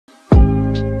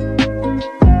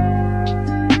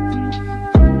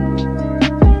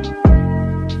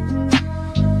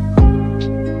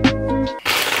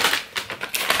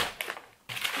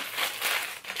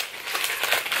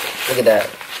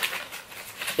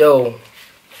Yo,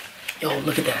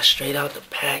 look at that. Straight out the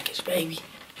package, baby.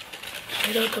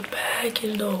 Straight out the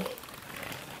package, though.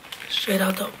 Straight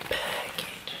out the package.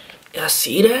 Y'all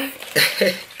see that?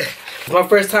 It's my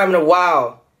first time in a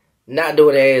while not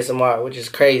doing an ASMR, which is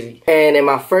crazy. And in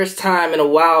my first time in a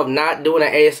while not doing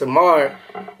an ASMR,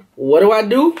 what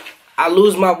do? I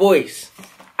lose my voice.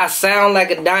 I sound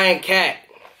like a dying cat.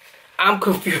 I'm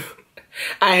confused.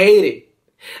 I hate it.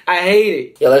 I hate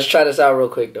it. Yo, let's try this out real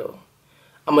quick, though.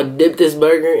 I'm gonna dip this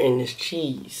burger in this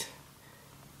cheese.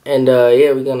 And,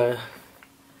 yeah, we're gonna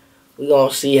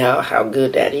see how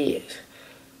good that is.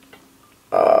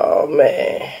 Oh,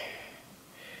 man.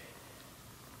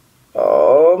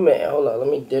 Oh, man. Hold on. Let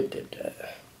me dip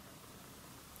that.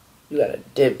 You gotta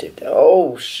dip that.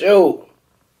 Oh, shoot.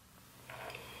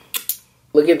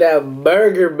 Look at that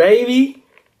burger, baby.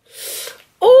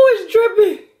 Oh, it's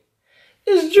dripping.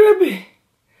 It's dripping.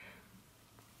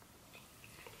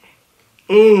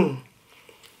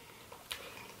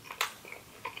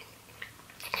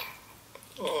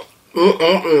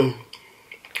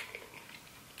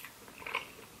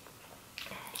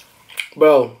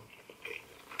 Bro.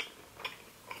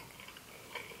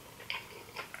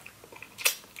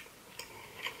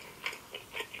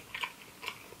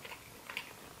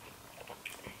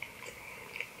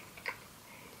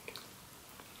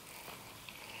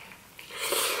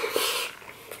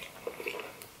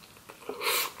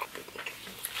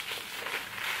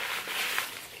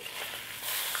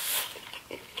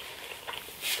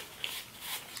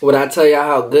 When I tell y'all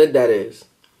how good that is.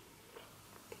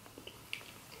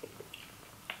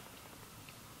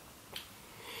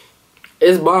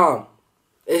 It's bomb.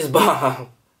 It's bomb.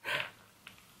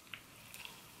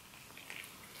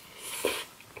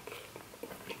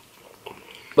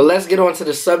 But let's get on to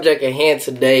the subject at hand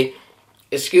today.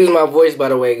 Excuse my voice, by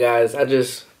the way, guys. I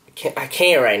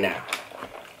can't right now.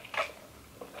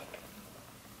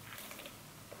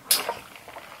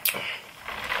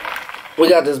 We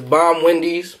got this bomb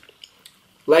Wendy's.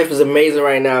 Life is amazing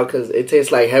right now because it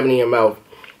tastes like heaven in your mouth.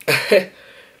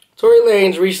 Tory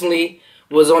Lanez recently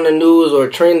was on the news or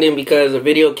trending because a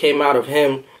video came out of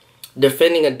him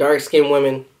defending a dark-skinned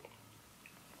woman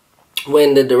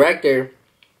when the director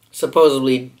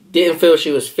supposedly didn't feel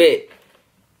she was fit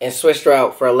and switched her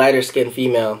out for a lighter-skinned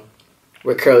female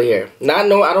with curly hair. I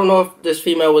don't know if this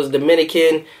female was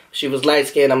Dominican, she was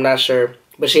light-skinned, I'm not sure,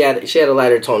 but she had a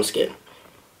lighter toned skin.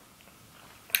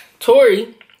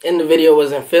 Tory, in the video,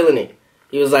 wasn't feeling it.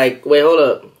 He was like, wait, hold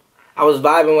up. I was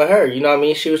vibing with her. You know what I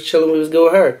mean? She was chilling. We was good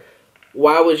with her.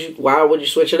 Why would you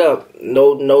switch it up?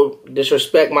 No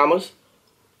disrespect, mamas.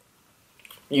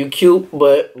 You cute,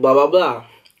 but blah, blah, blah.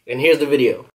 And here's the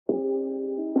video.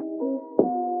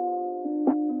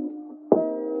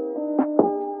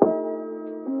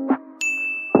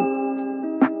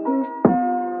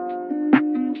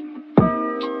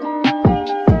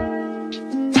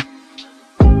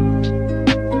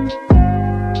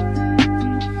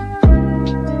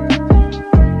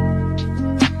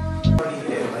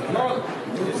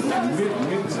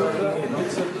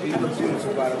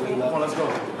 Let's go.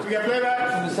 We got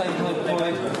playback? From the same point.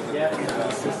 Yeah.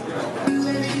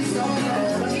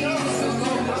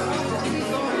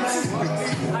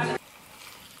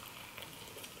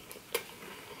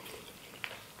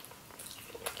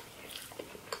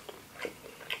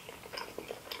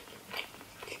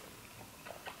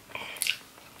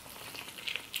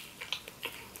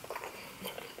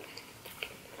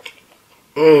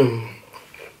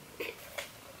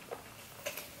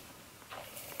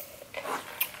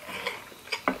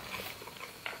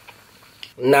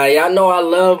 Now, y'all know I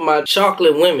love my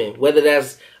chocolate women, whether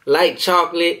that's light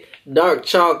chocolate, dark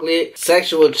chocolate,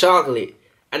 sexual chocolate.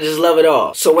 I just love it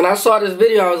all. So when I saw this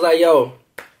video, I was like, yo,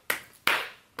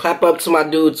 clap up to my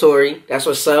dude, Tory. That's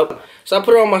what's up. So I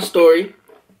put it on my story.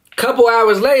 Couple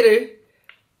hours later,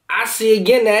 I see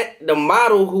again that the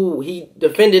model who he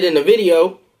defended in the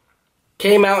video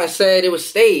came out and said it was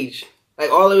staged.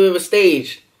 Like, all of it was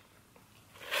staged.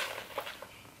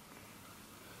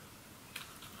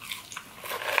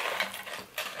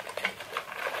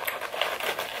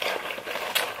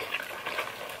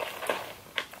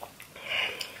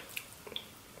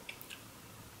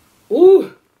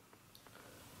 Ooh.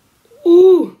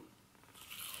 Ooh.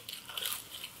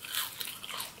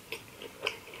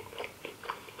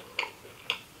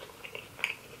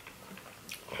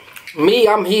 Me,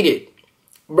 I'm heated.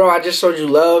 Bro, I just showed you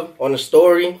love on the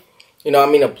story. You know what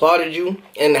I mean? Applauded you.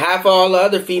 And half of all the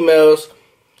other females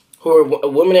who are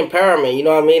women empowerment, you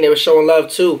know what I mean? They were showing love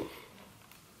too.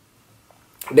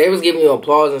 They was giving you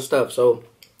applause and stuff. So,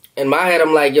 in my head,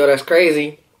 I'm like, yo, that's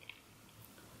crazy.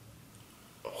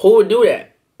 Who would do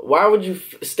that? Why would you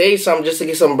stage something just to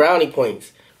get some brownie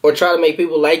points? Or try to make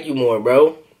people like you more,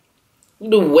 bro? You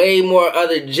do way more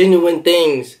other genuine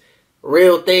things,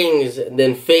 real things,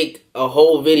 than fake a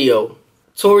whole video.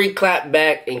 Tory clapped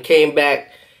back and came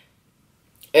back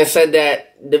and said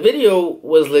that the video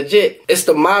was legit. It's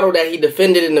the model that he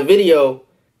defended in the video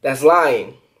that's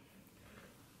lying.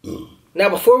 Now,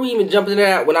 before we even jump into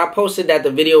that, when I posted that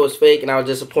the video was fake and I was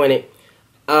disappointed,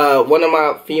 one of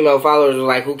my female followers was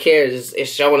like, who cares?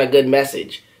 It's showing a good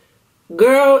message.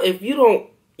 Girl, if you're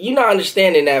not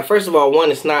understanding that, first of all,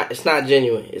 one, it's not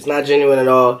genuine. It's not genuine at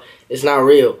all. It's not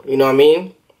real. You know what I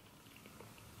mean?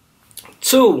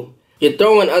 Two, you're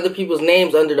throwing other people's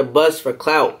names under the bus for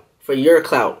clout. For your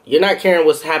clout. You're not caring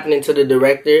what's happening to the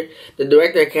director. The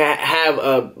director can have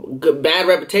a bad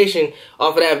reputation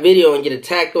off of that video and get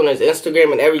attacked on his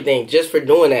Instagram and everything just for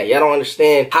doing that. Y'all don't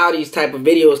understand how these type of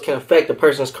videos can affect a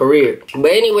person's career.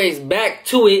 But anyways, back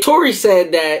to it. Tory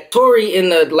said that, Tory in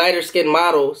the lighter skinned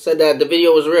model said that the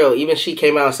video was real. Even she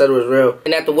came out and said it was real.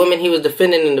 And that the woman he was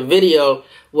defending in the video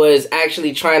was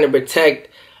actually trying to protect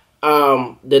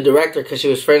the director because she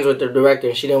was friends with the director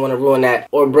and she didn't want to ruin that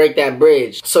or break that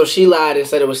bridge. So she lied and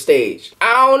said it was staged.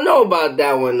 I don't know about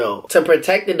that one though. To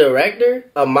protect the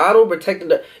director, a model protected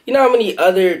the... You know how many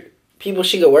other people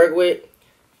she could work with?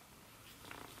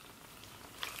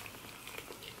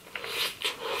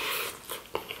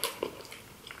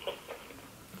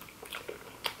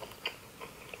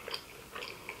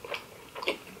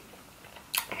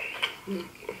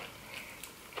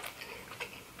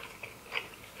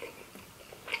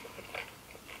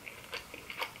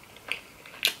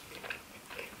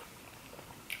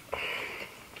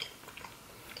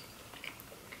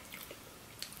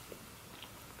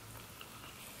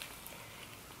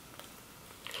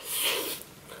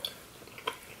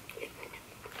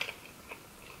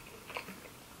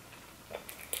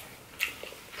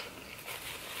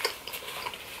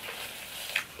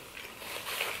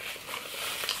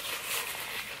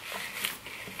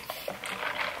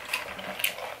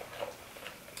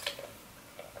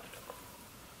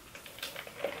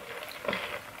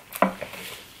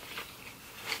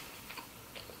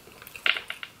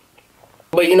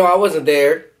 But you know, I wasn't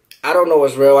there. I don't know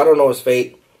what's real. I don't know what's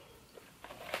fake.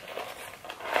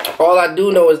 All I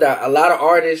do know is that a lot of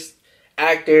artists,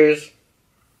 actors,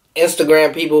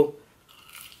 Instagram people,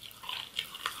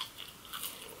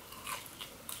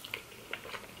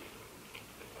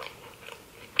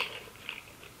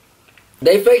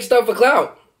 they fake stuff for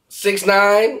clout.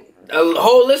 6ix9ine, a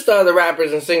whole list of other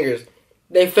rappers and singers.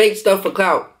 They fake stuff for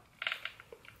clout.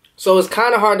 So it's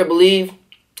kind of hard to believe.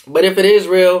 But if it is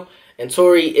real, and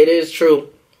Tory, it is true,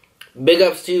 big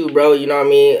ups to you, bro. You know what I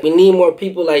mean? We need more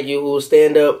people like you who will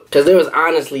stand up. Because there was,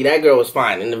 honestly, that girl was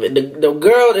fine. And the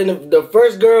girl, the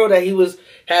first girl that he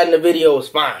had in the video was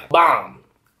fine. Bomb.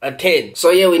 A 10. So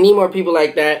yeah, we need more people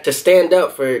like that to stand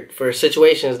up for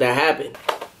situations that happen.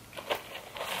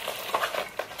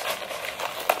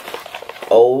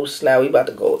 Oh snap, we about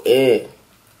to go in.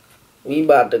 We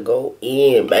about to go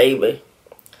in, baby.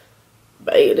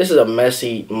 Baby, this is a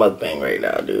messy mukbang right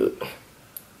now, dude.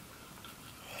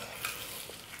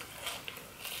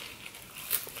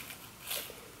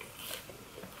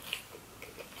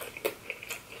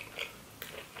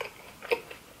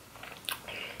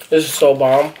 This is so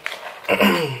bomb.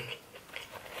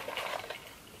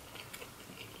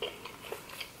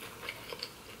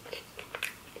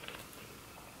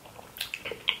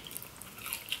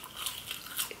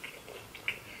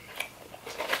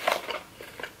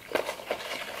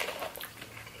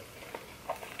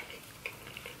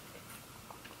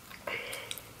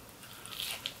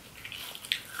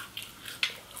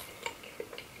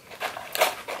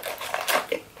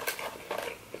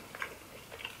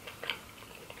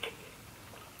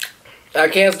 I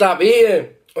can't stop eating.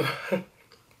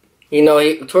 You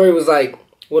know, Tory was like,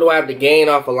 what do I have to gain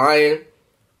off of lying?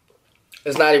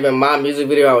 It's not even my music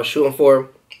video I was shooting for.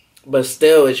 But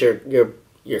still, it's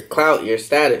your clout, your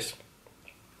status.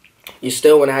 You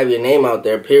still want to have your name out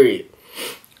there, period.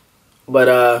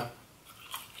 But,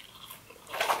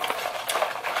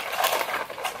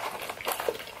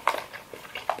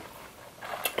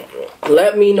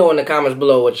 let me know in the comments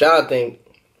below what y'all think.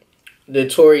 Did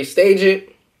Tory stage it?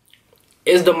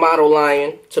 Is the model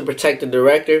lying to protect the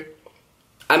director?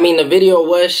 I mean, the video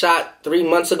was shot 3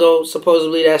 months ago.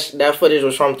 Supposedly, that footage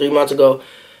was from 3 months ago.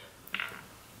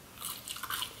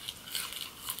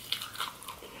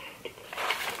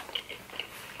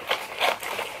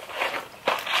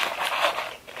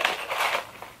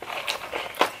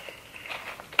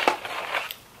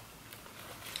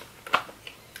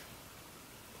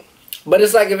 But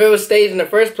it's like if it was staged in the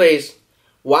first place,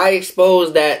 why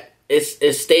expose that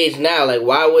it's staged now? Like,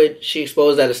 why would she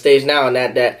expose that it's staged now and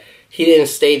that he didn't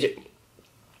stage it?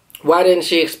 Why didn't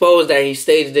she expose that he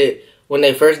staged it when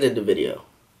they first did the video?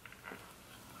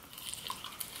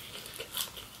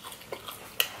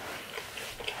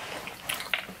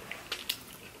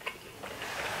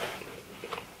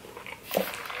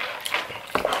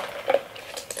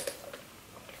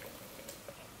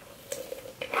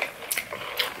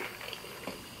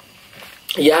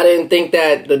 Y'all didn't think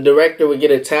that the director would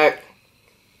get attacked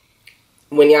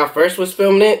when y'all first was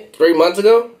filming it 3 months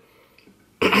ago?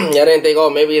 Y'all didn't think,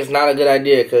 oh, maybe it's not a good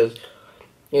idea because,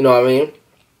 you know what I mean?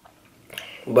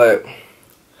 But,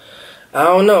 I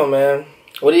don't know, man.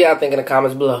 What do y'all think in the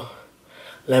comments below?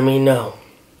 Let me know.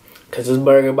 Because this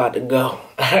burger about to go.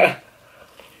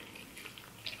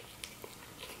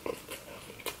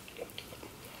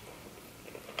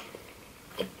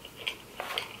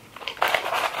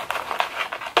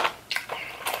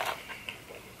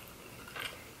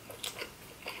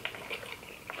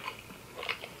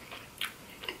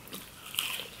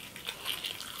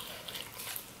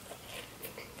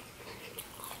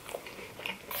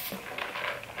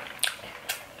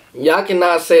 Y'all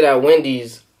cannot say that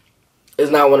Wendy's is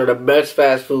not one of the best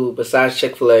fast food besides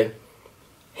Chick-fil-A.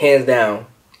 Hands down.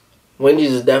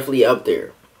 Wendy's is definitely up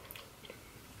there.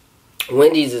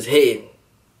 Wendy's is hitting.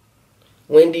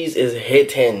 Wendy's is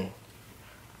hitting.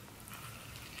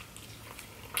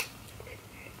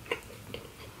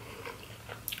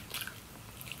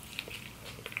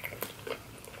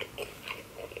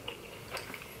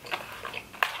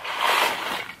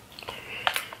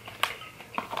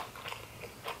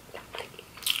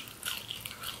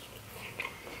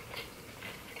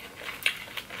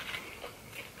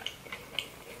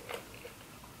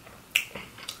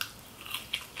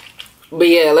 But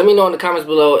yeah, let me know in the comments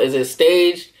below. Is it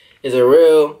staged? Is it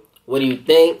real? What do you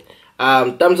think?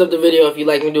 Thumbs up the video if you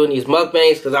like me doing these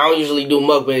mukbangs, because I don't usually do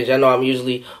mukbangs. I know I'm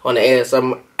usually on the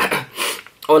ASMR,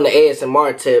 on the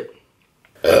ASMR tip.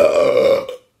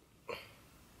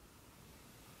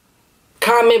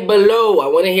 Comment below. I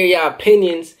want to hear y'all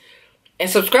opinions. And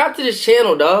subscribe to this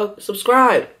channel, dog.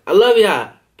 Subscribe. I love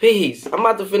y'all. Peace. I'm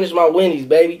about to finish my Wendy's,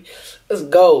 baby. Let's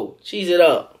go. Cheese it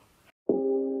up.